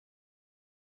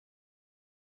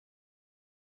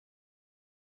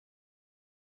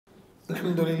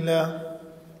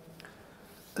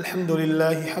الحمد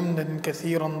لله حمدا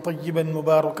كثيرا طيبا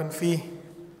مباركا فيه.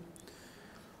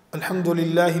 الحمد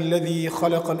لله الذي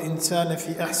خلق الإنسان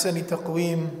في أحسن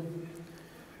تقويم.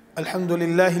 الحمد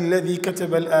لله الذي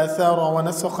كتب الآثار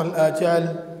ونسخ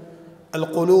الآجال.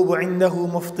 القلوب عنده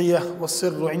مفضية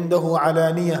والسر عنده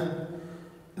علانية.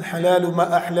 الحلال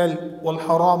ما أحلل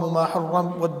والحرام ما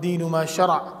حرم والدين ما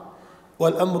شرع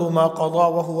والأمر ما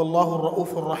قضى وهو الله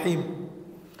الرؤوف الرحيم.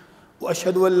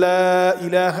 وأشهد أن لا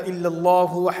إله إلا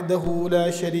الله وحده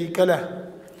لا شريك له.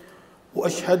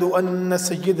 وأشهد أن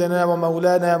سيدنا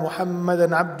ومولانا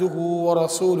محمدا عبده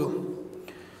ورسوله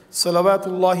صلوات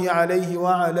الله عليه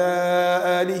وعلى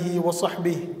آله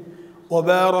وصحبه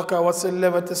وبارك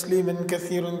وسلم تسليما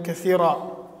كثيرا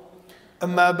كثيرا.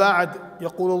 أما بعد،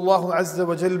 يقول الله عز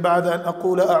وجل بعد أن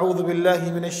أقول أعوذ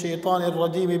بالله من الشيطان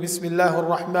الرجيم بسم الله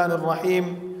الرحمن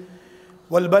الرحيم: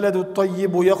 والبلد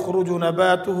الطيب يخرج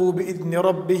نباته بإذن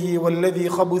ربه والذي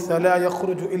خبث لا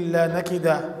يخرج إلا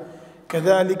نكدا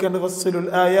كذلك نفصل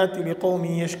الآيات لقوم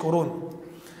يشكرون.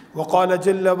 وقال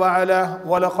جل وعلا: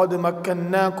 ولقد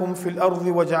مكناكم في الأرض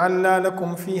وجعلنا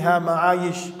لكم فيها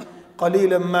معايش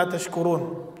قليلا ما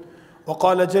تشكرون.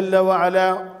 وقال جل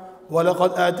وعلا: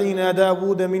 ولقد آتينا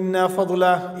داود منا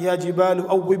فضلا يا جبال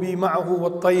أوبي معه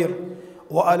والطير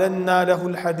وألنا له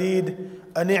الحديد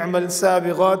أن اعمل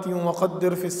سابغات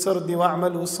وقدر في السرد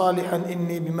واعملوا صالحا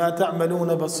إني بما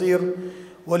تعملون بصير.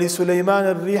 ولسليمان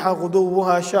الريح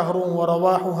غدوها شهر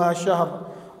ورواحها شهر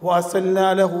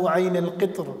وأسلنا له عين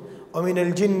القطر. ومن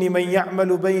الجن من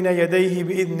يعمل بين يديه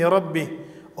بإذن ربه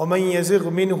ومن يزغ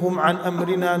منهم عن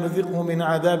أمرنا نذقه من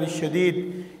عذاب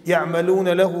الشديد. يعملون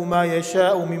له ما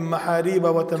يشاء من محاريب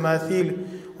وتماثيل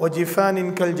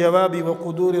وجفان كالجواب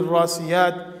وقدور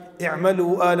الراسيات.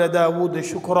 اعملوا آل داود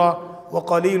شكرا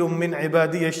وقليل من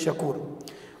عبادي الشكور.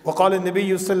 وقال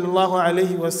النبي صلى الله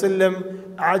عليه وسلم: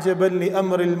 عجبا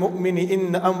لأمر المؤمن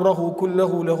إن أمره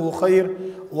كله له خير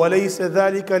وليس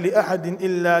ذلك لأحد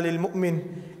إلا للمؤمن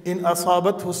إن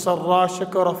أصابته السراء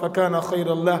شكر فكان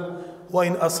خيرا له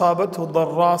وإن أصابته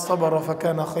الضراء صبر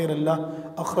فكان خيرا له.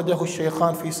 أخرجه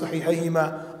الشيخان في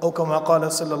صحيحيهما أو كما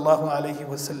قال صلى الله عليه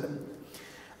وسلم.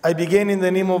 I begin in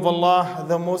the name of Allah,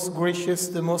 the most gracious,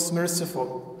 the most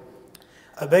merciful.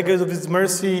 I beg of His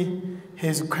mercy,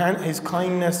 His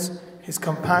kindness, His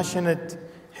compassionate,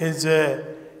 His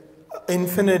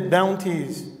infinite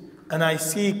bounties, and I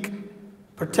seek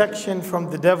protection from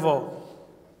the devil,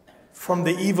 from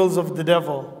the evils of the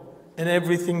devil, and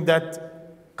everything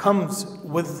that comes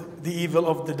with the evil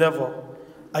of the devil.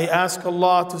 I ask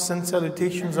Allah to send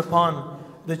salutations upon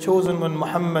the chosen one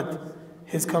Muhammad,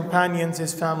 his companions,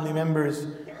 his family members,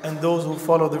 and those who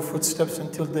follow their footsteps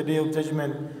until the day of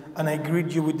judgment. And I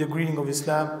greet you with the greeting of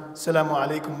Islam. Assalamu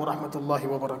alaikum wa rahmatullahi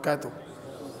wa barakatuh.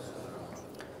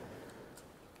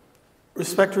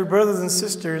 Respected brothers and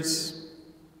sisters,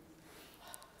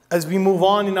 as we move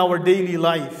on in our daily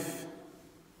life,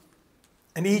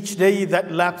 and each day that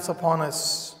laps upon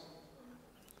us,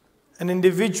 an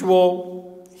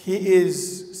individual, he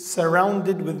is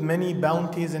surrounded with many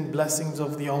bounties and blessings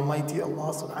of the Almighty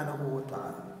Allah subhanahu wa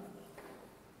ta'ala.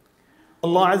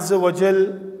 Allah Azza wa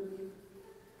Jal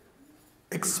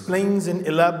explains and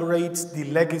elaborates the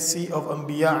legacy of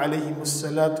Anbiya alayhimus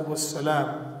salatu was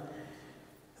salam,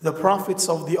 the prophets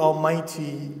of the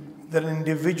Almighty, that an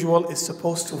individual is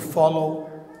supposed to follow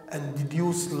and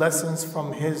deduce lessons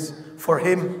from for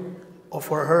him or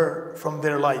for her from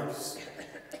their lives.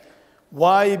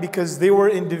 Why? Because they were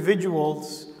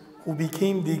individuals who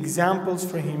became the examples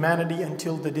for humanity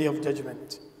until the day of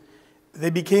judgment. They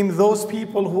became those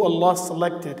people who Allah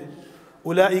selected.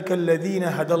 أُولَٰئِكَ الَّذِينَ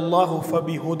هَدَى اللَّهُ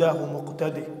فَبِهُدَاهُ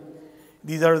مُقْتَدِي.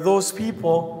 These are those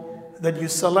people that you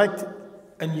select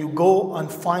and you go and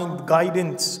find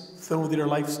guidance through their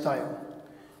lifestyle.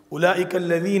 أُولَٰئِكَ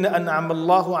الَّذِينَ أَنْعَمَ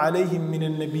اللَّهُ عَلَيْهِمْ مِنَ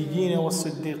النَّبِيِّينَ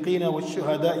وَالصِّدِّيقِينَ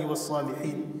وَالشُّهَدَاءِ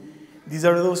وَالصَّالِحِينَ. These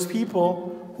are those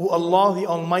people who Allah the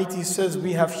Almighty says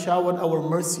we have showered our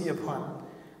mercy upon.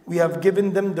 We have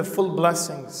given them the full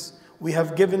blessings. We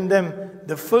have given them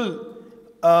the full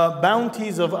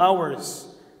bounties of ours.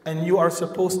 And you are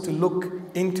supposed to look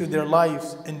into their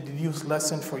lives and deduce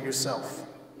lesson for yourself.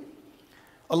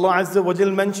 Allah Azza wa Jal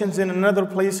mentions in another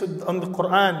place on the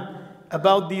Quran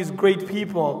about these great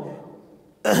people.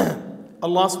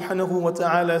 Allah subhanahu wa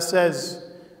ta'ala says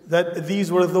that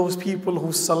these were those people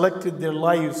who selected their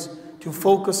lives to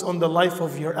focus on the life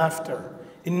of hereafter.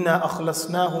 إِنَّا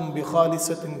أَخْلَصْنَاهُمْ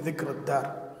بِخَالِصَةٍ ذِكْرَ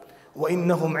الدَّارِ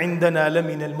وَإِنَّهُمْ عِنْدَنَا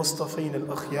لَمِنَ الْمُصْطَفِينَ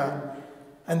الْأَخْيَارِ.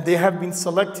 And they have been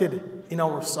selected in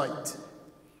our sight.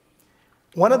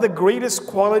 One of the greatest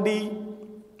quality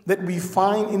that we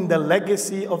find in the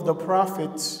legacy of the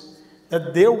prophets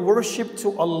that their worship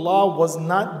to Allah was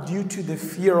not due to the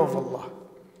fear of Allah.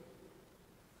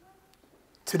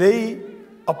 Today,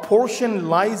 a portion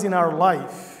lies in our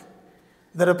life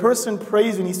that a person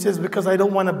prays and he says, because I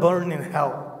don't want to burn in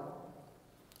hell.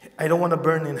 I don't want to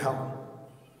burn in hell.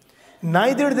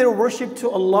 Neither their worship to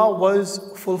Allah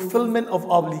was fulfillment of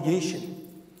obligation.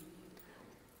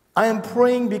 I am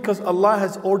praying because Allah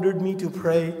has ordered me to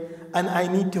pray, and I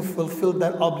need to fulfill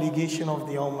that obligation of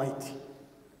the Almighty.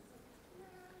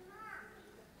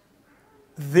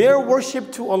 Their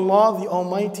worship to Allah the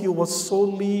Almighty was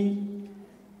solely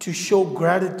to show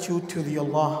gratitude to the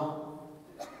Allah,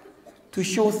 to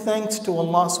show thanks to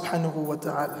Allah subhanahu wa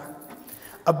ta'ala.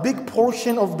 A big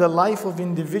portion of the life of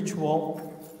individual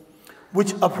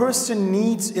which a person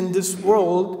needs in this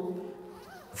world,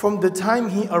 from the time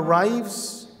he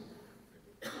arrives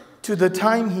to the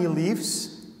time he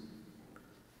leaves,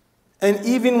 and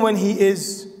even when he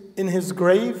is in his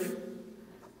grave,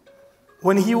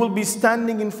 when he will be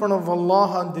standing in front of Allah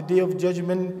on the Day of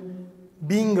Judgment,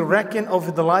 being reckoned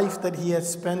of the life that he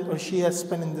has spent or she has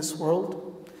spent in this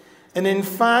world. And in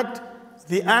fact,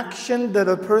 the action that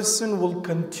a person will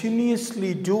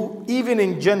continuously do, even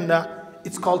in Jannah,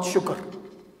 it's called shukr.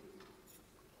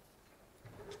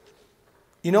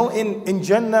 You know, in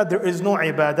Jannah, there is no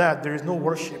ibadat, there is no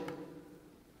worship.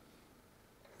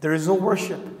 There is no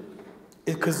worship,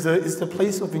 because it's the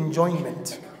place of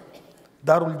enjoyment.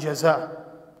 Darul Jaza,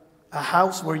 a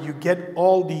house where you get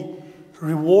all the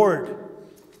reward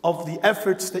of the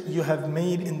efforts that you have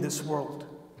made in this world.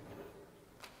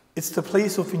 It's the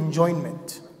place of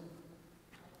enjoyment.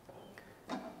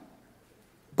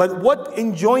 But what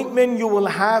enjoyment you will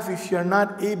have if you're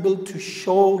not able to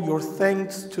show your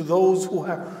thanks to those who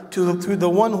have, to the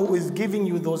one who is giving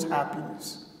you those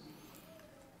happiness.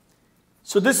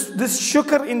 So this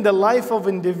shukr in the life of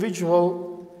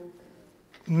individual,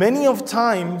 many of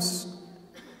times,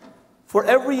 for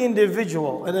every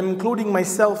individual, and I'm including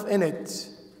myself in it,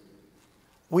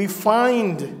 we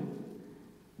find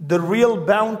the real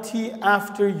bounty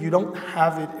after you don't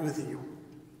have it with you.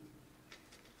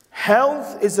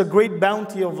 Health is a great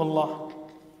bounty of Allah.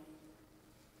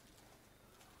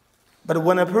 But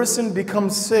when a person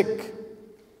becomes sick,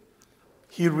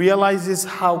 he realizes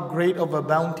how great of a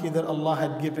bounty that Allah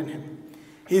had given him.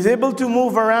 He's able to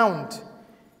move around.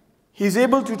 He's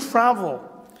able to travel.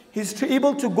 He's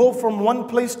able to go from one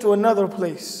place to another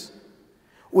place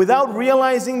without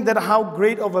realizing that how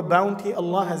great of a bounty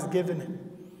Allah has given him.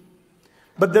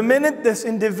 But the minute this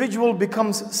individual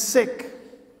becomes sick,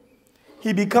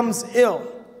 he becomes ill,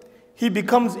 he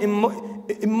becomes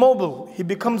immobile, he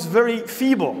becomes very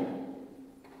feeble,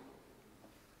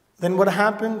 then what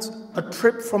happens? A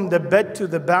trip from the bed to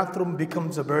the bathroom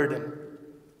becomes a burden.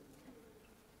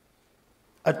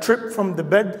 A trip from the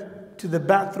bed to the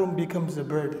bathroom becomes a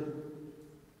burden.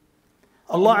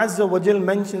 Allah Azza wa Jal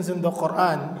mentions in the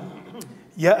Quran,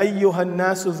 Ya ayyuhan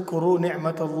nasu dhkuru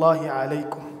ni'matallahi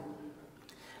alaykum.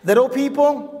 That, O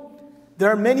people, there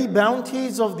are many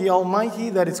bounties of the Almighty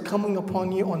that is coming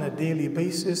upon you on a daily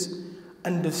basis.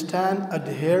 Understand,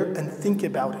 adhere, and think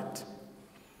about it.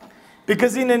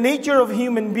 Because in the nature of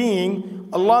human being,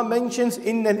 Allah mentions,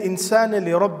 إِنَّ الْإِنسَانَ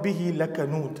لِرَبِّهِ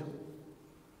لَكَنُودٌ.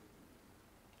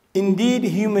 Indeed,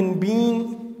 human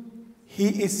being,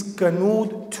 he is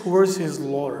kanud towards his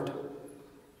Lord.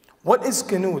 What is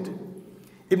kanud?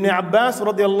 Ibn Abbas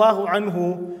radiallahu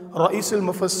anhu, Ra'is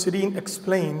al-Mufassirin,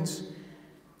 explains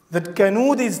that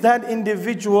kanud is that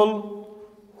individual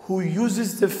who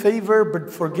uses the favor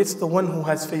but forgets the one who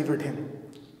has favored him.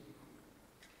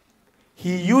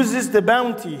 He uses the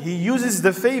bounty, he uses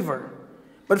the favor,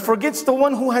 but forgets the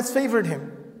one who has favored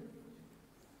him.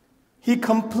 He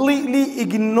completely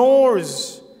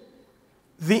ignores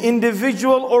the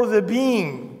individual or the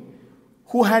being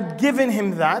who had given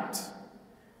him that,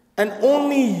 and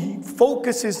only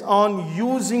focuses on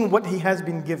using what he has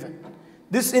been given.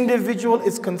 This individual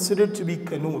is considered to be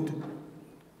kanud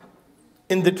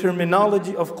in the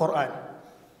terminology of Quran.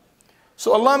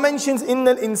 So Allah mentions,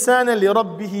 إِنَّ الْإِنسَانَ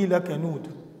لِرَبِّهِ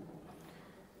لَكَنُودٌ.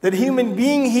 That human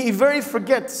being, he very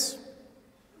forgets.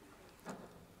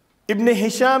 Ibn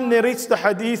Hisham narrates the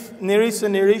hadith, narrates a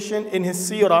narration in his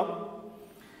seerah.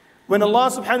 When Allah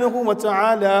subhanahu wa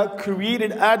ta'ala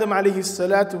created Adam alayhi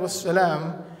salatu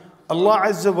wassalam, Allah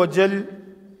Azza wa Jal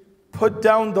put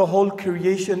down the whole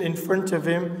creation in front of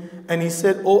him, and he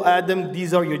said, "O Adam,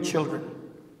 these are your children."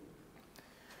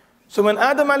 So when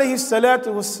Adam alayhi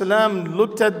salatu wassalam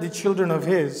looked at the children of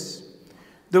his,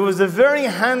 there was a very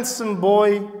handsome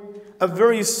boy, a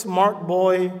very smart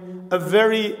boy, a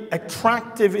very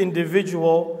attractive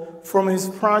individual from his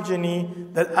progeny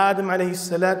that Adam alayhi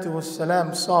salatu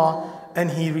wassalam saw,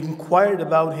 and he inquired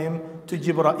about him to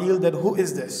Jibreel that, who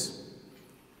is this?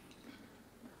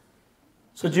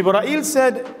 So Jibreel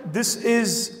said, this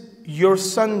is your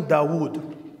son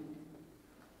Dawood.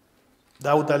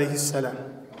 Dawood alayhi salam.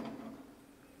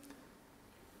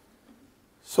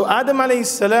 So Adam alayhi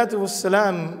salatu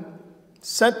wassalam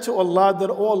said to Allah that,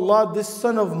 oh Allah, this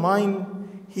son of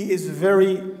mine, he is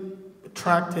very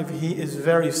attractive, he is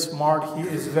very smart, he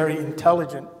is very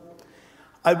intelligent.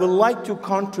 I would like to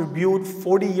contribute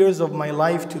 40 years of my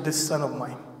life to this son of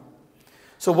mine.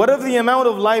 So whatever the amount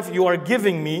of life you are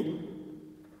giving me,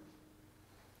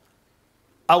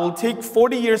 I will take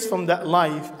 40 years from that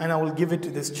life and I will give it to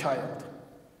this child.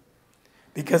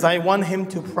 Because I want him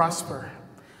to prosper.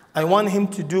 I want him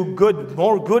to do good,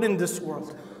 more good in this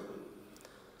world.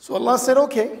 So Allah said,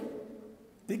 okay.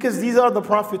 Because these are the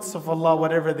prophets of Allah,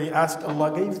 whatever they asked,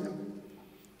 Allah gave them.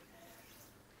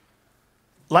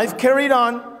 Life carried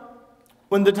on.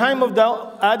 When the time of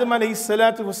Adam alayhi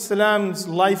salatu wassalam's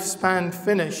lifespan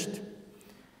finished,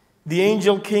 the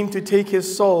angel came to take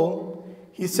his soul.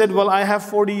 He said, well, I have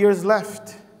 40 years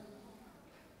left.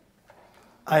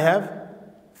 I have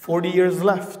 40 years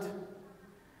left.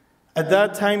 At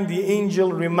that time, the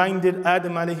angel reminded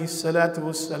Adam alayhi salatu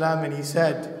wassalam, and he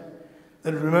said,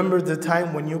 that remember the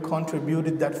time when you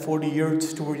contributed that 40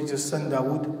 years towards your son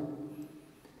Dawood?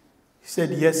 He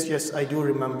said, yes, I do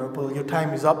remember, but your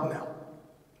time is up now.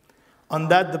 On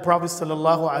that, the Prophet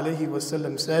sallallahu alayhi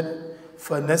wasallam said,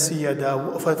 فَنَسِيَ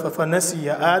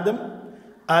Adam.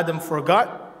 Adam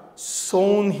forgot,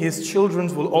 soon his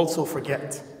children will also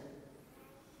forget.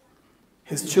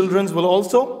 His children will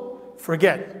also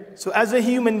forget. So as a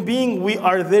human being, we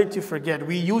are there to forget.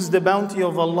 We use the bounty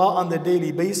of Allah on a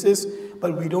daily basis,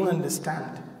 but we don't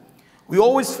understand. We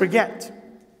always forget.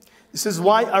 This is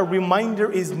why a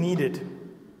reminder is needed.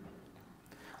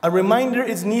 A reminder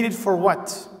is needed for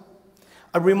what?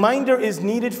 A reminder is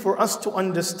needed for us to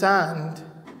understand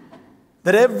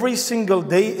that every single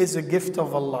day is a gift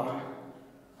of Allah.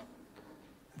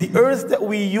 The earth that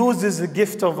we use is a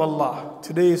gift of Allah.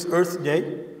 Today is Earth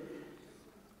Day.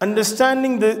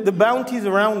 Understanding the bounties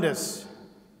around us.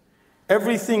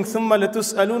 Everything. ثُمَّ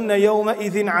لَتُسْأَلُنَّ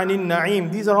يَوْمَئِذٍ عَنِ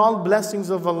النَّعِيمِ. These are all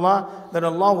blessings of Allah that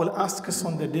Allah will ask us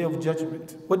on the day of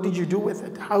judgment. What did you do with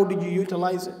it? How did you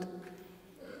utilize it?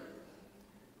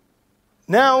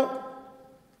 Now,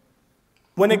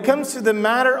 when it comes to the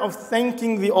matter of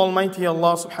thanking the Almighty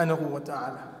Allah subhanahu wa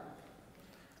ta'ala,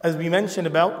 as we mentioned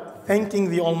about thanking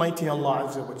the Almighty Allah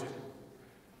Azza wa Jalla.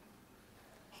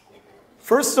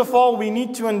 First of all, we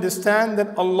need to understand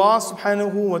that Allah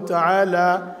subhanahu wa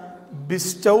ta'ala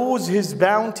bestows His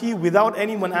bounty without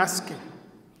anyone asking.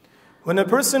 When a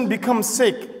person becomes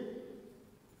sick,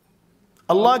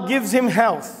 Allah gives him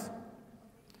health.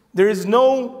 There is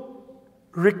no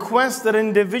request that an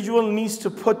individual needs to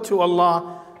put to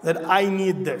Allah that I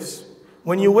need this.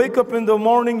 When you wake up in the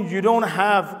morning, you don't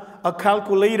have a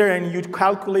calculator and you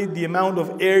calculate the amount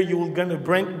of air you're going to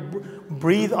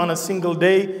breathe on a single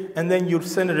day, and then you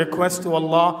send a request to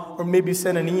Allah, or maybe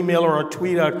send an email or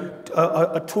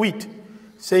a tweet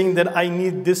saying that I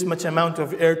need this much amount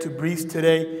of air to breathe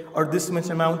today, or this much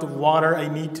amount of water I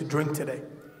need to drink today.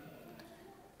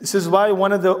 This is why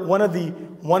one of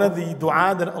the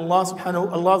dua that Allah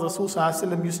subhanahu Allah Rasul sallallahu alaihi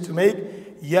wasallam used to make,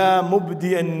 Ya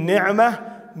mubdi an-ni'mah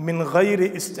min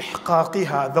ghayri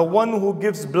istihqaqiha, the one who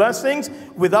gives blessings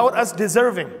without us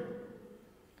deserving,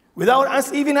 without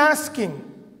us even asking.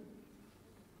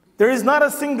 There is not a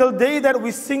single day that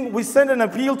we send an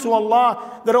appeal to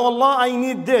Allah that, oh Allah, I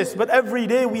need this, but every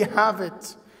day we have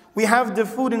it. We have the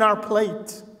food in our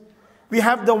plate. We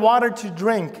have the water to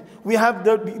drink. We have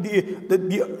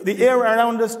the air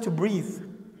around us to breathe.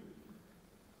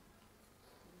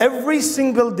 Every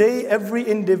single day, every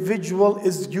individual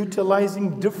is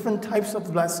utilizing different types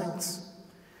of blessings,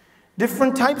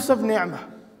 different types of ni'mah.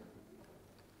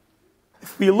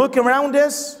 If we look around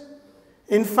us,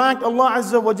 in fact, Allah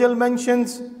Azza wa Jal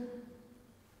mentions,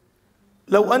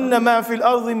 لو أن ما في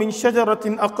الأرض من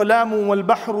شجرة أقلام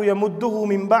والبحر يمده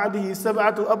من بعده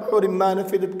سبعة أبحر ما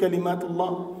نفدت كلمات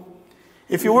الله.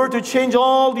 If you were to change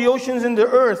all the oceans in the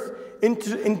earth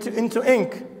into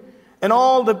ink, and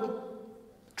all the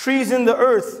trees in the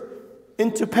earth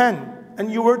into pen, and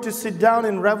you were to sit down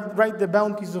and write the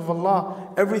bounties of Allah,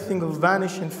 everything will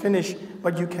vanish and finish,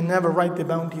 but you can never write the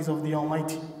bounties of the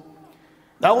Almighty.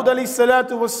 Dawud alayhi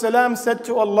salatu was salam said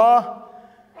to Allah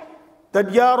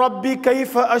that, Ya Rabbi,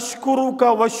 kayfa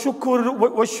ashkuruka wa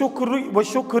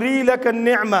shukri laka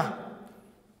ni'mah.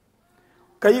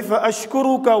 Kayfa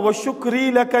ashkuruka wa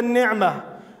shukri laka ni'mah.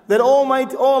 That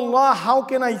Almighty, oh Allah, how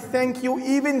can I thank you?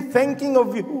 Even thanking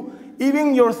of you,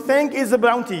 even your thank is a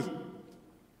bounty.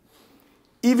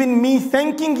 Even me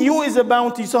thanking you is a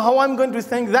bounty. So how I'm going to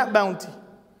thank that bounty?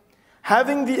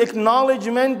 Having the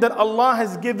acknowledgement that Allah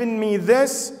has given me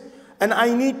this, and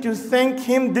I need to thank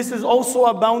Him, this is also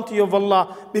a bounty of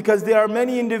Allah. Because there are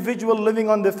many individuals living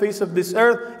on the face of this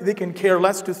earth, they can care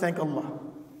less to thank Allah.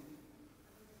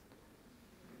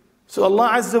 So Allah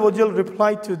Azza wa Jal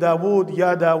replied to Dawood,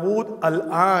 Ya Dawood,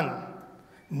 Al-An,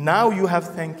 now you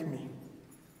have thanked me.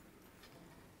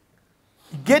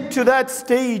 Get to that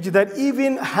stage that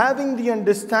even having the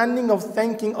understanding of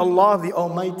thanking Allah the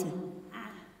Almighty.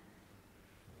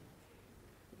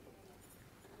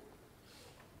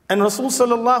 And Rasul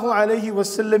sallallahu alayhi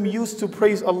wasallam used to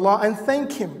praise Allah and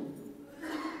thank Him.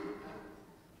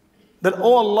 That,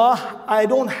 oh Allah, I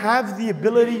don't have the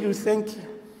ability to thank you.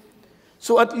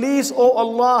 So at least, oh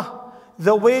Allah,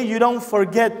 the way you don't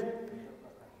forget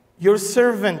your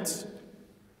servant,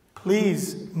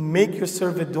 please make your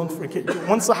servant don't forget you.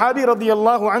 One Sahabi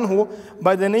radiallahu anhu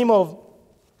by the name of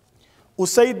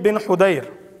Usayd bin Hudayr.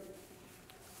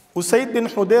 Usayd bin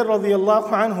Hudayr radiallahu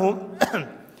anhu,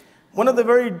 one of the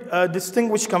very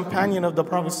distinguished companion of the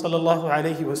Prophet sallallahu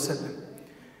alaihi wasallam.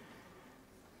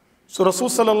 So Rasul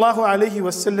sallallahu alaihi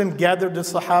wasallam gathered the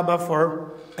Sahaba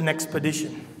for an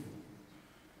expedition.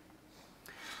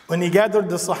 When he gathered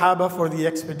the Sahaba for the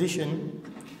expedition,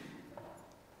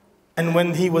 and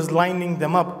when he was lining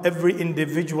them up, every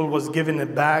individual was given a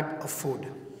bag of food.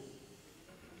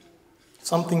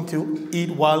 Something to eat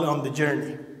while on the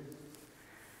journey.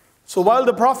 So while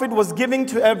the Prophet was giving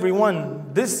to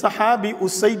everyone, this Sahabi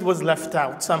Usayd was left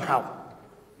out somehow.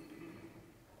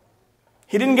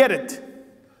 He didn't get it.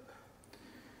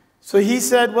 So he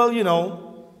said, well, you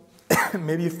know,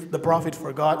 maybe the Prophet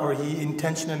forgot or he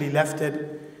intentionally left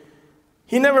it.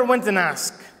 He never went and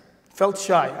asked. Felt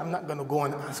shy. I'm not going to go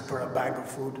and ask for a bag of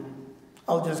food.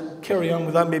 I'll just carry on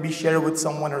with that, maybe share it with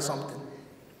someone or something.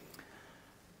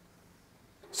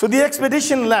 So the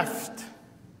expedition left.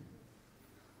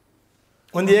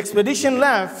 When the expedition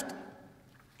left,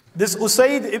 this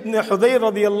Usayd ibn Hudayr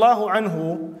radiallahu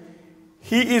anhu,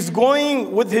 he is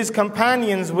going with his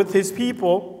companions, with his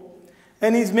people,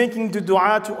 and he's making the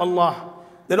dua to Allah.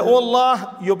 That, oh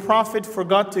Allah, your Prophet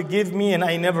forgot to give me and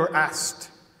I never asked.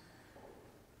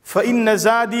 فَإِنَّ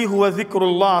زَادِي هُوَ ذِكْرُ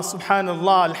اللَّهِ سُبْحَانَ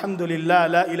اللَّهِ الْحَمْدُ لِلَّهِ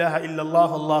لَا إِلَهَ إِلَّا اللَّهُ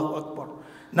اللَّهُ أَكْبَرُ.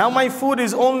 Now my food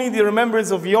is only the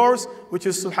remembrance of yours, which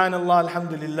is Subhanallah,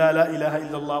 Alhamdulillah, La ilaha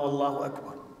illallah, Allahu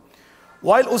Akbar.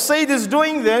 While Usayd is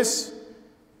doing this,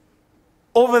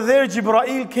 over there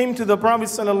Jibreel came to the Prophet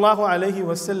sallallahu alaihi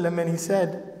wasallam and he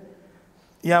said,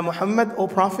 Ya Muhammad, O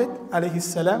Prophet alayhi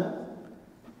salam,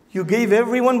 you gave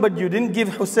everyone but you didn't give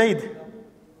Usayd.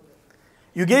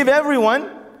 You gave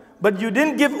everyone but you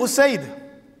didn't give Usayd.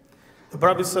 The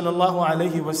Prophet sallallahu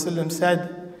alaihi wasallam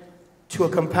said to a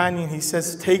companion, he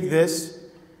says, take this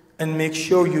and make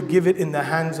sure you give it in the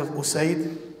hands of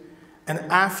Usayd. And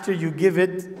after you give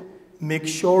it, make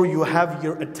sure you have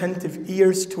your attentive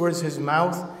ears towards his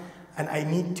mouth, and I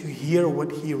need to hear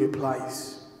what he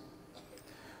replies.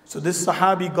 So this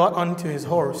Sahabi got onto his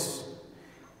horse,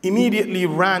 immediately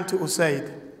ran to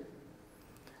Usayd.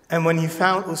 And when he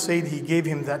found Usayd, he gave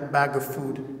him that bag of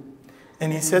food.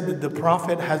 And he said that the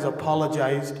Prophet has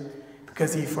apologized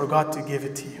because he forgot to give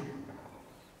it to you.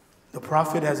 The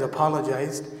Prophet has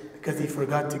apologized because he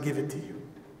forgot to give it to you.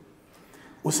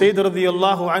 Usayd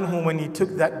radiallahu anhu, when he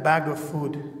took that bag of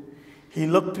food, he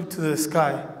looked up to the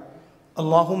sky.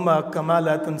 Allahumma kama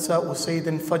la tansa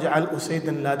Usaydan faj'al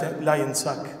Usaydan la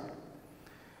yansak.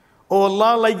 Oh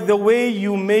Allah, like the way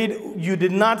you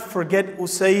did not forget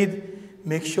Usayd,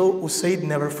 make sure Usayd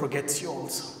never forgets you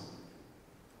also.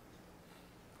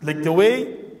 Like the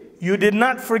way you did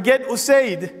not forget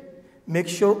Usayd, make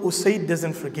sure Usayd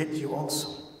doesn't forget you also.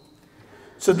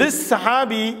 So this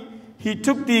Sahabi, he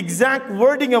took the exact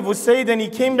wording of Usayd and he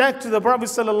came back to the Prophet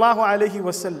sallallahu alaihi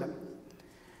wasallam.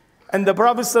 And the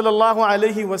Prophet sallallahu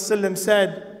alaihi wasallam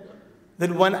said that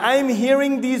when I'm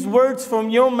hearing these words from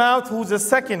your mouth, who's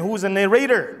a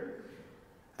narrator,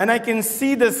 and I can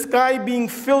see the sky being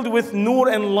filled with nur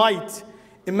and light,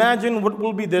 imagine what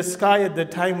will be the sky at the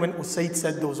time when Usayd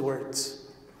said those words.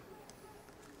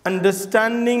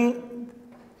 Understanding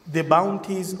the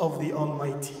bounties of the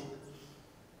Almighty.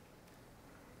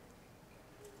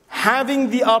 Having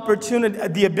the opportunity,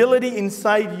 the ability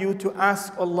inside you to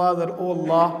ask Allah that, oh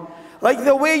Allah, like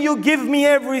the way you give me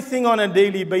everything on a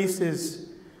daily basis,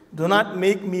 do not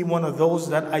make me one of those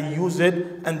that I use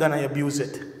it and then I abuse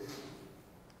it.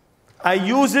 I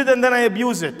use it and then I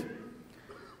abuse it.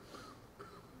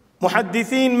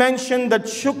 Muhaddithin mentioned that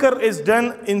shukr is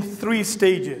done in 3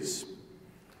 stages.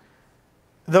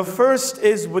 The first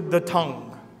is with the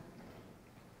tongue.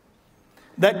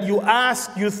 that you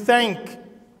ask, you thank,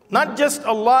 not just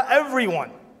Allah,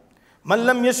 everyone. Man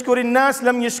lam yashkurin nas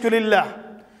lam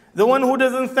yashkurillah. The one who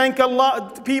doesn't thank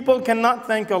Allah, people cannot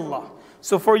thank Allah.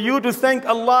 So for you to thank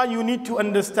Allah, you need to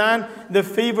understand the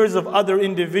favors of other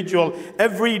individuals.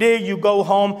 Every day you go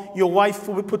home, your wife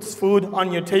puts food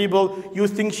on your table. You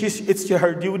think it's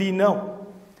her duty? No.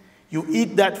 You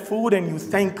eat that food and you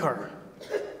thank her.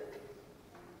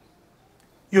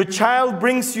 Your child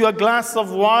brings you a glass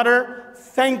of water,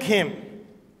 thank him.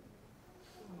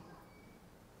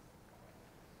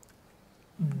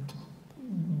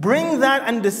 Bring that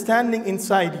understanding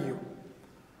inside you.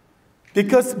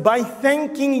 Because by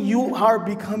thanking, you are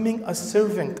becoming a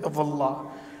servant of Allah.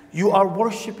 You are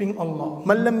worshipping Allah.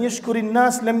 Man lam yashkurin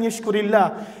nas lam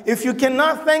yashkurillah. If you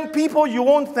cannot thank people, you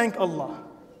won't thank Allah.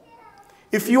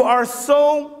 If you are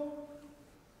so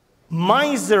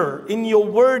miser in your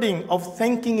wording of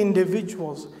thanking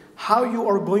individuals, how you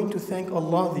are going to thank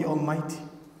Allah the Almighty?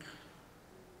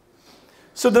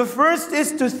 So the first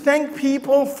is to thank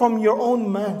people from your own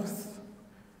mouth.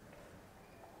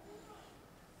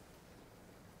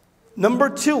 Number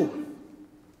two,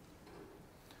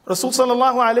 Rasul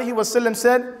sallallahu alayhi wasallam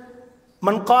said,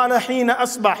 Man qala hina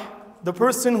asbah, the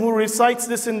person who recites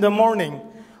this in the morning,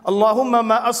 Allahumma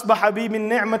ma asbaha bi min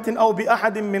ni'matin aw bi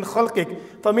ahadin min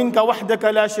khalqik, faminka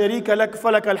wahdaka la sharika lak,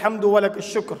 falaka alhamdu wa lak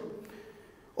ash-shukr.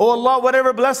 Oh Allah,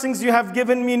 whatever blessings you have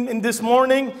given me in this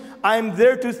morning, I am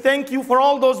there to thank you for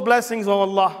all those blessings, oh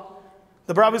Allah.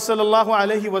 The Prophet sallallahu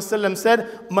alaihi wasallam said,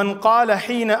 Man qala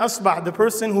hina asbah, the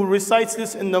person who recites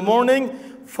this in the morning,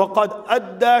 faqad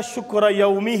adda shukra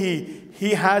yawmihi,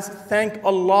 he has thanked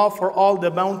Allah for all the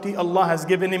bounty Allah has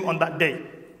given him on that day.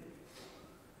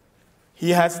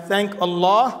 He has thanked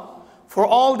Allah for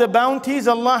all the bounties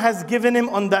Allah has given him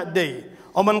on that day.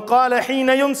 وَمَنْ قَالَ حِينَ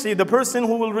يُمْسِي, the person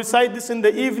who will recite this in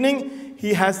the evening,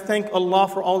 he has thanked Allah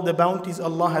for all the bounties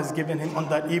Allah has given him on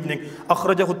that evening.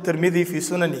 أخرجه الترمذي في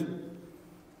سننه.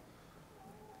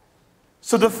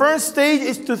 So the first stage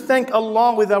is to thank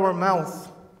Allah with our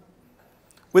mouth,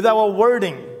 with our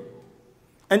wording.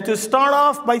 And to start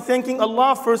off by thanking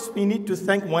Allah, first we need to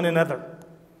thank one another.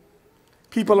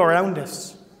 People around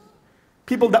us.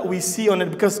 People that we see on it.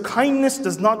 Because kindness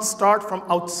does not start from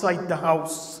outside the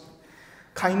house.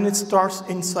 Kindness starts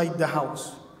inside the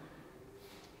house.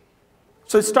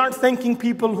 So start thanking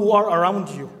people who are around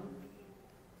you,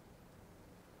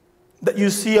 that you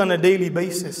see on a daily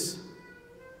basis.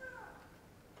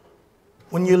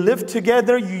 When you live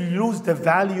together, you lose the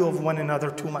value of one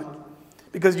another too much.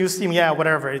 Because you see, yeah,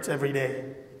 whatever, it's every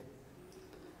day.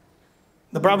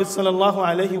 The Prophet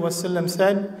ﷺ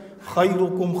said,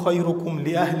 خَيْرُكُمْ خَيْرُكُمْ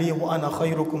لِأَهْلِي وَأَنَا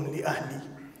خَيْرُكُمْ لِأَهْلِي.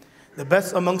 The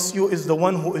best amongst you is the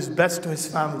one who is best to his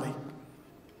family.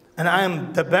 And I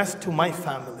am the best to my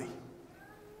family.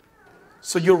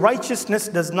 So your righteousness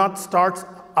does not start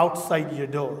outside your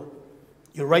door.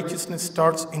 Your righteousness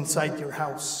starts inside your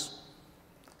house.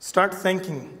 Start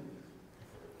thanking.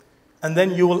 And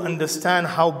then you will understand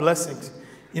how blessings.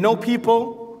 You know,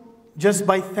 people, just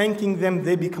by thanking them,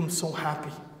 they become so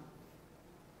happy.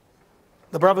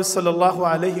 The Prophet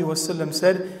ﷺ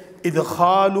said,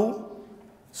 إِدْخَالُ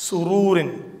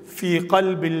سُرُورٍ فِي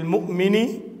قَلْبِ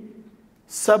الْمُؤْمِنِ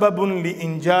سَبَبٌ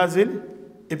لِإِنْجَازِ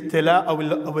الْإِبْتِلَاءِ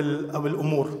أَوِ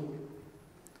الْأُمُورِ.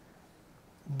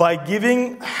 By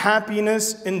giving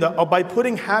happiness by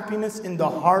putting happiness in the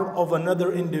heart of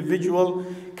another individual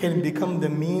can become the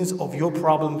means of your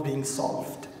problems being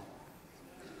solved.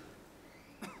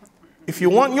 If you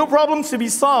want your problems to be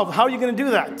solved, how are you going to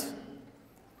do that?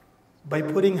 By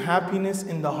putting happiness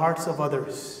in the hearts of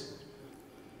others.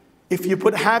 If you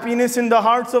put happiness in the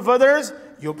hearts of others,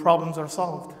 your problems are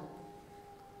solved.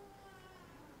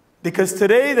 Because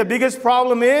today the biggest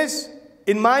problem is,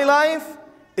 in my life,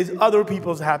 is other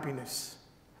people's happiness.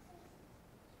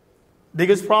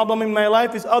 Biggest problem in my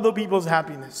life is other people's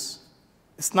happiness.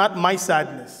 It's not my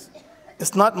sadness.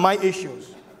 It's not my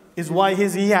issues. It's why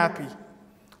is he happy?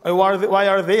 Or why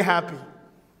are they happy?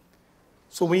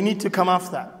 So we need to come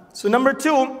off that. So number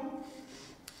two,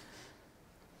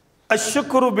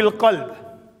 الشكر بالقلب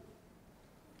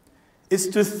is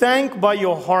to thank by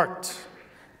your heart.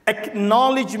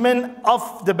 Acknowledgement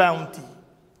of the bounty.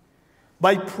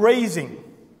 By praising.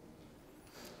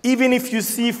 Even if you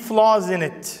see flaws in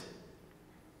it.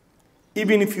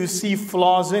 Even if you see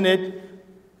flaws in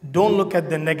it, don't look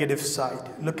at the negative side.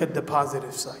 Look at the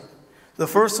positive side. The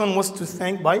first one was to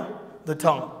thank by the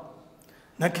tongue.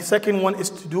 The second one is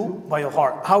to do by your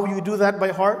heart. How you do that by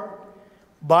heart?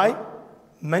 By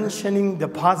mentioning the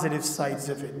positive sides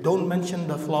of it. Don't mention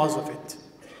the flaws of it.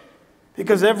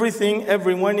 Because everything,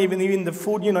 everyone, even the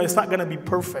food, it's not going to be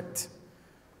perfect.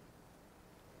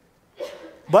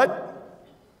 But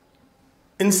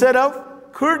instead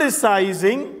of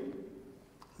criticizing,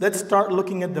 let's start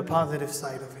looking at the positive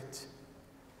side of it.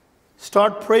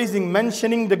 Start praising,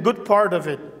 mentioning the good part of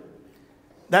it.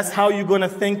 That's how you're going to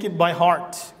thank it by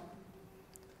heart.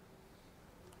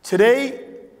 Today,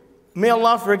 may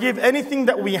Allah forgive anything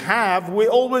that we have, we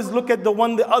always look at the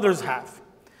one that others have.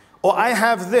 Oh, I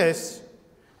have this.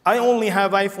 I only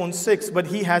have iPhone 6, but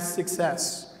he has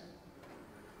 6S.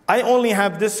 I only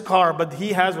have this car, but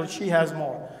he has or she has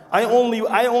more. I only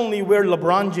wear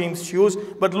LeBron James shoes,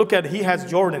 but look at, he has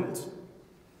Jordans.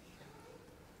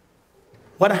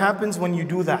 What happens when you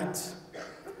do that?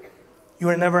 You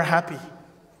are never happy.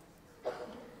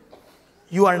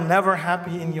 You are never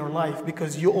happy in your life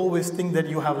because you always think that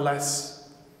you have less.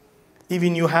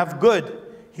 Even you have good,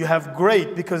 you have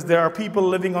great, because there are people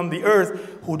living on the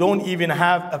earth who don't even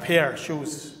have a pair of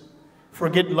shoes.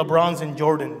 Forget LeBrons and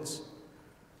Jordans.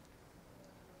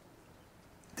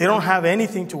 They don't have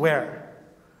anything to wear.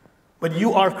 But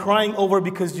you are crying over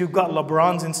because you got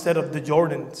LeBrons instead of the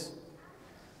Jordans.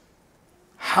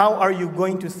 How are you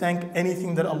going to thank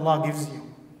anything that Allah gives you?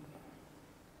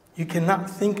 You cannot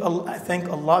thank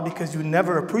Allah because you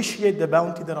never appreciate the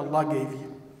bounty that Allah gave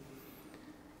you.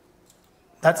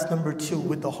 That's number 2,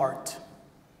 with the heart.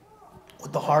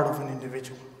 With the heart of an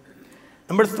individual.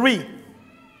 Number 3,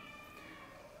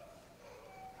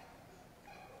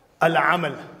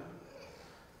 al-amal,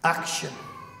 action.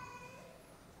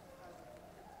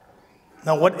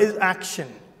 Now what is action?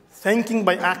 Thanking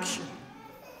by action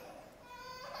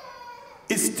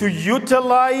is to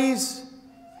utilize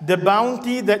the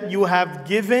bounty that you have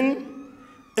given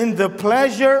in the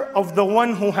pleasure of the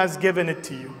one who has given it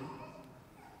to you.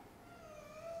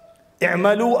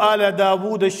 اعملوا آل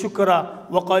داود الشكر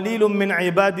وقليل من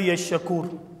عبادي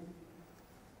الشكور.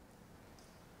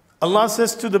 Allah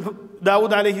says to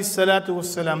Dawood alayhi salatu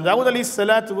wassalam, Dawood alayhi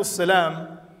salatu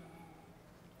wassalam,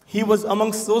 he was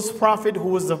amongst those prophets who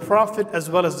was the prophet as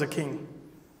well as the king.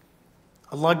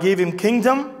 Allah gave him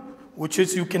kingdom, which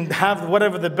is you can have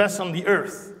whatever the best on the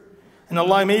earth. And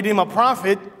Allah made him a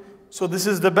prophet, so this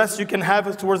is the best you can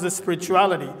have towards the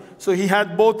spirituality. So he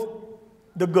had both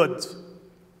the goods.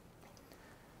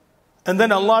 And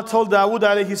then Allah told Dawood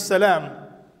alayhi salam,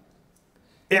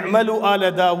 اعملوا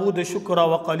آل داود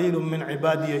شكرا وقليل من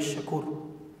عبادي الشكور.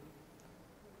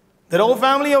 That whole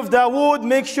family of Dawood,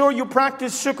 make sure you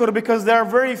practice shukr because there are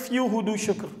very few who do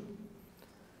shukr.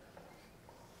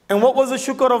 And what was the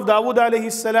shukr of Dawood alayhi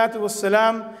salatu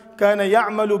wassalam? كان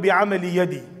يعمل بعمل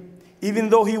يدي. Even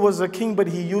though he was a king, but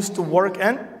he used to work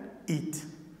and eat.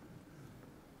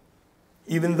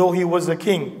 Even though he was a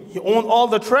king, he owned all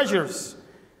the treasures.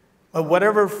 But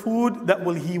whatever food that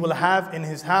he will have in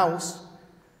his house,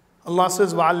 Allah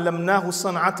says, وَعَلَّمْنَاهُ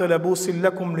صَنْعَةَ لَبُوسٍ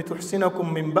لَكُمْ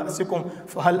لِتُحْسِنَكُمْ مِنْ بَأْسِكُمْ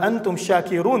فَهَلْ أَنْتُمْ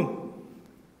شَاكِرُونَ.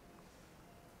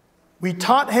 We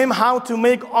taught him how to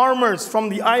make armors from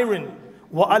the iron.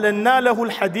 وَأَلَنَّا لَهُ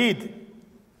الْحَدِيدِ.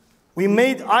 We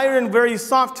made iron very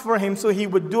soft for him so he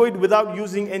would do it without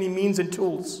using any means and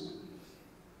tools.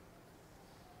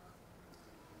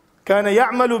 كَانَ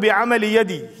يَعْمَلُ بِعَمَلِ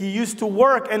يَدِي. He used to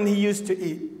work and he used to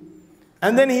eat.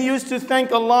 And then he used to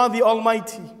thank Allah the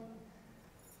Almighty.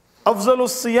 أفضل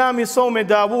الصيام صوم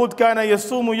داود كان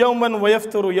يصوم يوما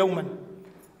ويفطر يوما.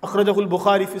 أخرجه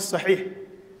البخاري في الصحيح.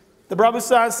 The Prophet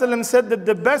ﷺ said that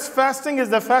the best fasting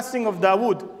is the fasting of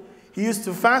Dawood. He used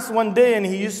to fast one day and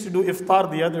he used to do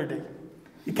iftar the other day.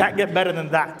 You can't get better than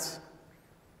that.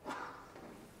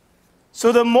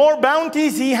 So the more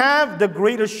bounties he have, the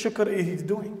greater shukr he's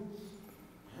doing.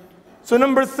 So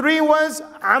number 3 was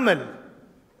amal,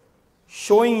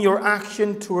 showing your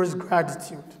action towards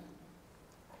gratitude.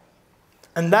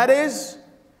 And that is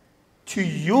to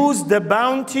use the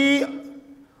bounty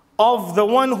of the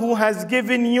one who has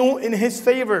given you in his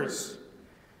favors.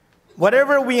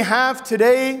 Whatever we have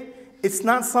today, it's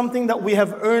not something that we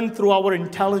have earned through our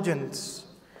intelligence.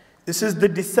 This is the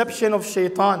deception of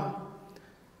shaitan.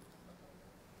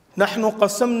 نحن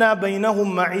قسمنا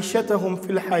بينهم معيشتهم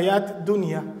في الحياة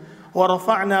الدنيا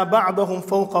ورفعنا بعضهم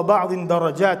فوق بعض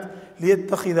درجات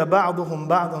ليتخذ بعضهم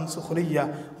بعضا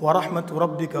سخريا ورحمة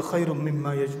ربك خير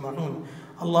مما يجمعون.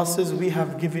 Allah says, we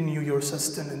have given you your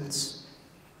sustenance.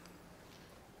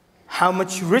 How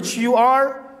much rich you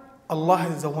are, Allah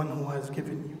is the one who has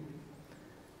given you.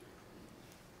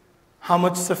 How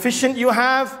much sufficient you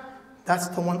have, that's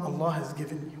the one Allah has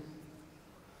given you.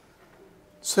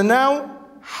 So now,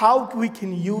 how we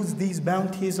can use these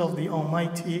bounties of the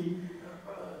Almighty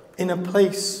in a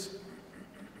place,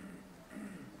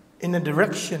 in a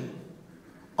direction,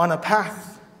 on a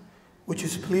path which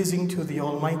is pleasing to the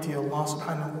Almighty Allah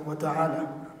subhanahu wa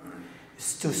ta'ala.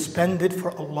 is to spend it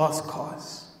for Allah's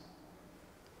cause.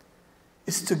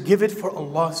 Is to give it for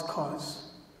Allah's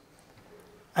cause.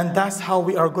 And that's how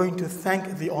we are going to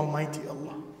thank the Almighty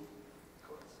Allah.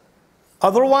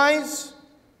 Otherwise,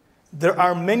 there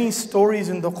are many stories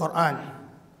in the Quran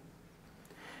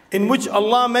in which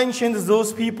Allah mentions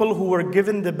those people who were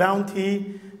given the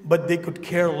bounty, but they could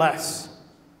care less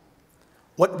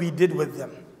what we did with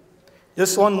them.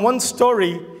 Just one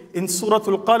story in Surah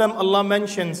Al-Qalam, Allah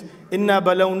mentions, إِنَّا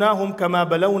بَلَوْنَاهُمْ كَمَا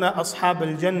بَلَوْنَا أَصْحَابَ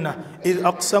الْجَنَّةِ إِذْ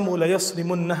أَقْسَمُوا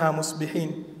لَيَصْرِمُنَّهَا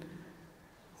مُصْبِحِينَ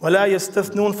وَلَا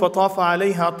يَسْتَثْنُونَ فَطَافَ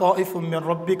عَلَيْهَا طَائِفٌ مِّن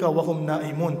رَبِّكَ وَهُمْ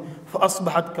نَائِمُونَ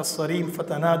فَأَصْبَحَتْ كَالصَّرِيمِ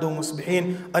فَتَنَادَوْا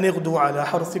مُصْبِحِينَ أَنِ اغْدُوا عَلَىٰ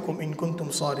حَرْثِكُمْ إِن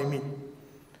كُنتُمْ صَارِمِينَ.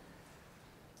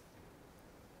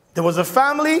 There was a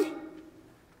family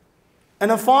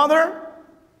and a father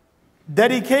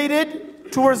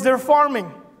dedicated towards their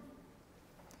farming.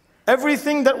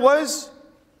 Everything that was,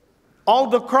 all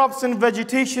the crops and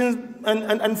vegetation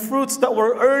and fruits that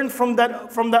were earned from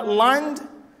that land,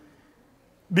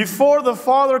 before the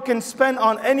father can spend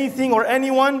on anything or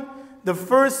anyone, the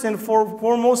first and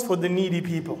foremost for the needy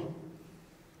people.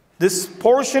 This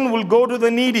portion will go to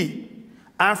the needy.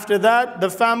 After that, the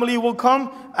family will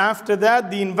come. After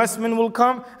that, the investment will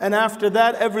come. And after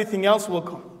that, everything else will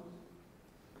come.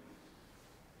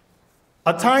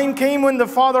 A time came when the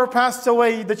father passed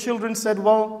away. The children said,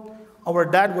 well, our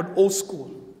dad was old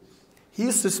school. He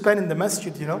used to spend in the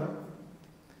masjid, you know.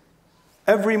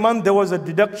 Every month there was a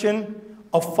deduction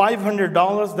of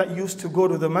 $500 that used to go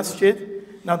to the masjid.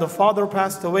 Now the father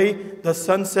passed away. The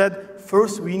son said,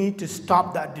 first we need to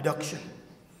stop that deduction.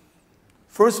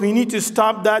 First we need to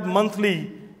stop that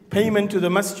monthly payment to the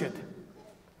masjid.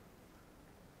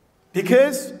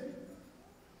 Because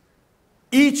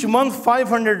each month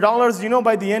 $500, you know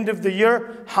by the end of the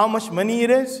year how much money it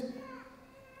is?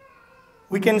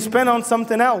 We can spend on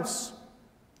something else.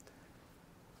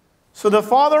 So the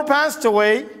father passed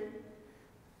away.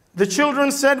 The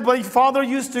children said, but father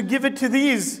used to give it to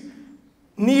these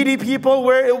needy people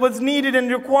where it was needed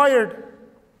and required.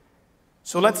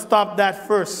 So let's stop that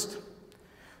first.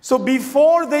 So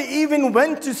before they even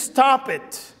went to stop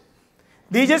it,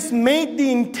 they just made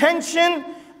the intention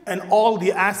and all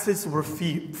the assets were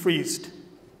freezed.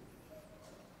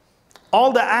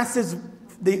 All the assets,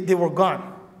 they were gone.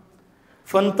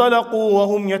 فَانْطَلَقُوا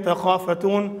وَهُمْ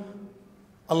يَتَخَافَتُونَ.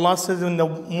 Allah says in the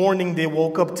morning they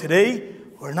woke up, today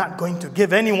we're not going to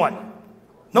give anyone.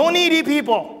 No needy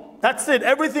people. That's it.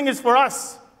 Everything is for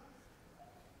us.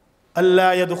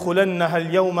 أَلَّا يَدْخُلَنَّهَا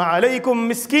الْيَوْمَ عَلَيْكُمْ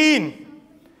مِسْكِينَ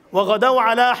وَغَدَوْا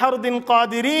عَلَىٰ حَرْدٍ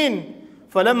قَادِرِينَ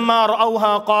فَلَمَّا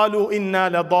رَأَوْهَا قَالُوا إِنَّا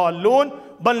لَضَالُّونَ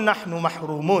بَلْ نَحْنُ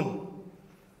مَحْرُومُونَ.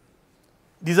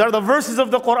 These are the verses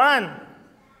of the Quran.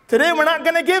 Today we're not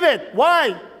going to give it.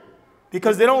 Why?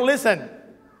 Because they don't listen.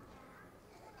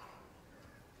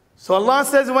 So Allah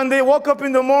says when they woke up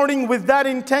in the morning with that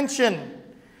intention,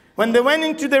 when they went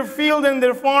into their field and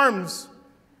their farms,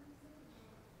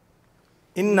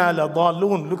 إِنَّا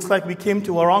لَضَالُّونَ. Looks like we came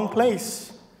to a wrong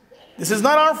place. This is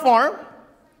not our farm.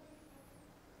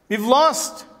 We've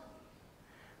lost.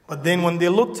 But then when they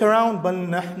looked around, بَلْ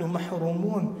نَحْنُ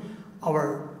مَحْرُومُونَ.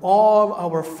 All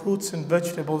our fruits and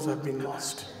vegetables have been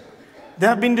lost. They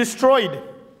have been destroyed.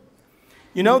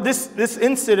 You know, this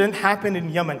incident happened in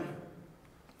Yemen.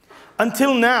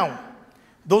 Until now,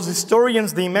 those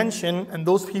historians they mention and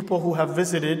those people who have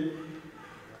visited,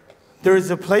 there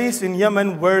is a place in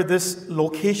Yemen where this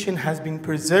location has been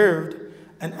preserved,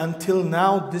 and until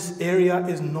now this area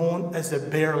is known as a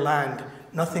bare land.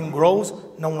 Nothing grows,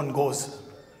 no one goes.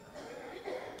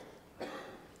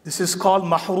 This is called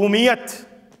mahrumiyat.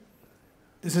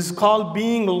 This is called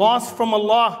being lost from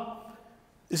Allah.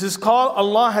 This is called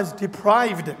Allah has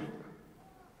deprived them.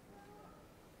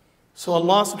 So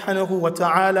Allah subhanahu wa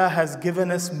ta'ala has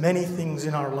given us many things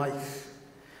in our life.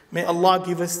 May Allah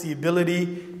give us the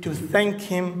ability to thank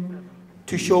Him,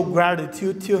 to show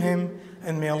gratitude to Him,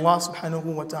 and may Allah subhanahu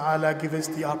wa ta'ala give us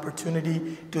the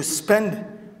opportunity to spend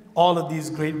all of these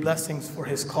great blessings for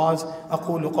His cause.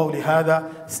 أقول قولي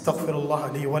هذا استغفر الله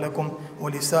لي ولكم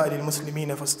ولسائر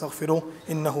المسلمين فاستغفروه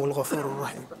إنه الغفور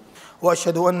الرحيم.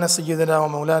 وأشهد أن سيدنا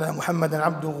ومولانا محمدا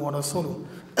عبده ورسوله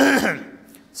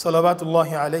صلوات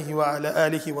الله عليه وعلى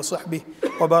آله وصحبه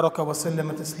وبارك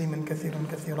وسلم تسليما كثيرا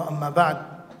كثيرا. أما بعد،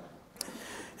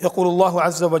 يقول الله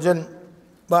عز وجل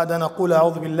بعد أن أقول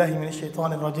أعوذ بالله من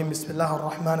الشيطان الرجيم بسم الله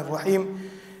الرحمن الرحيم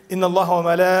إن الله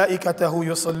وملائكته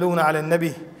يصلون على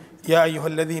النبي يا أيها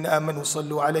الذين آمنوا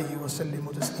صلوا عليه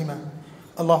وسلموا تسليما.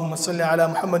 اللهم صل على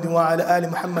محمد وعلى آل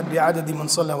محمد بعدد من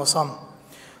صلى وصام،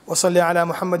 وصل على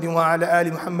محمد وعلى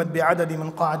آل محمد بعدد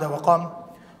من قعد وقام،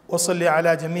 وصل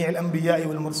على جميع الأنبياء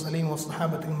والمرسلين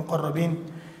والصحابة المقربين.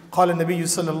 قال النبي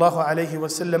صلى الله عليه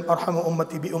وسلم: أرحم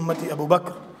أمتي بأمتي أبو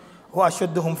بكر،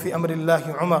 وأشدهم في أمر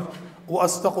الله عمر،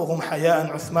 وأصدقهم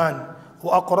حياء عثمان،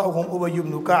 وأقرأهم أبي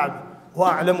بن كعب،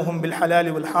 وأعلمهم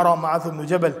بالحلال والحرام معاذ بن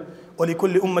جبل.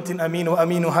 ولكل أمة أمين،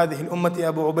 وأمين هذه الأمة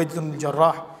أبو عبيدة بن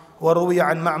الجراح. وروي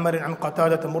عن معمر عن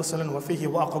قتادة مرسلا وفيه: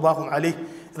 وأقضاهم عليه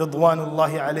رضوان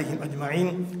الله عليهم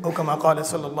أجمعين، أو كما قال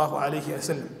صلى الله عليه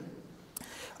وسلم.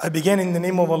 I begin in the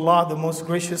name of Allah, the most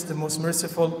gracious, the most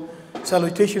merciful.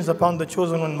 Salutations upon the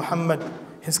chosen one Muhammad,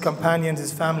 his companions,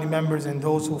 his family members, and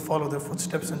those who follow their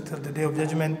footsteps until the day of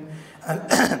judgment.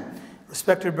 And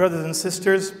respected brothers and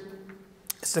sisters,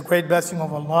 it's the great blessing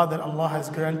of Allah that Allah has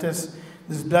granted us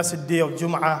this blessed day of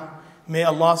Jum'ah. May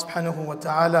Allah subhanahu wa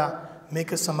ta'ala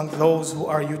make us among those who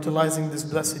are utilizing this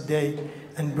blessed day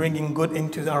and bringing good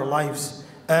into our lives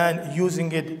and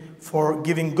using it for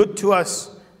giving good to us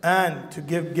and to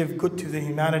give good to the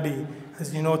humanity.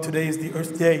 As you know, today is the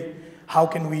Earth Day. How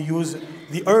can we use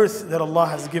the earth that Allah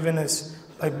has given us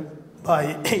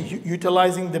by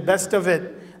utilizing the best of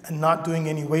it and not doing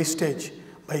any wastage,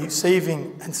 by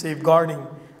saving and safeguarding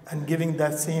and giving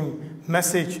that same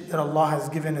message that Allah has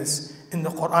given us in the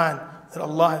Quran, that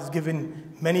Allah has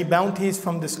given many bounties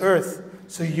from this earth.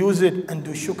 So use it and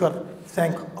do shukr.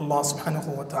 Thank Allah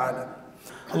subhanahu wa ta'ala.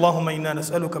 اللهم إنا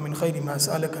نسألك من خير ما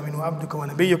سألك منه عبدك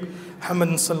ونبيك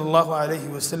محمد صلى الله عليه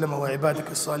وسلم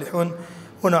وعبادك الصالحون،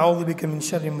 ونعوذ بك من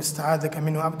شر ما استعاذك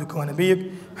منه عبدك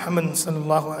ونبيك محمد صلى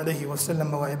الله عليه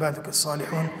وسلم وعبادك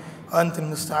الصالحون، وأنت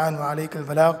المستعان وعليك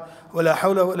البلاغ، ولا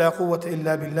حول ولا قوة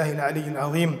إلا بالله العلي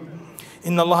العظيم.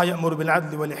 إن الله يأمر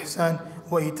بالعدل والإحسان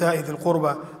وإيتاء ذي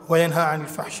القربى وينهى عن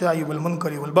الفحشاء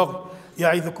والمنكر والبغي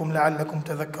يعظكم لعلكم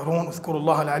تذكرون. اذكروا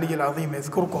الله العلي العظيم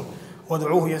يذكركم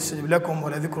وادعوه يستجب لكم،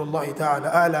 ولذكر الله تعالى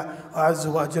أعلى وأعز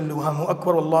وأجل وهم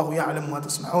أكبر، والله يعلم ما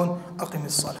تصنعون. أقم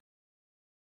الصلاة.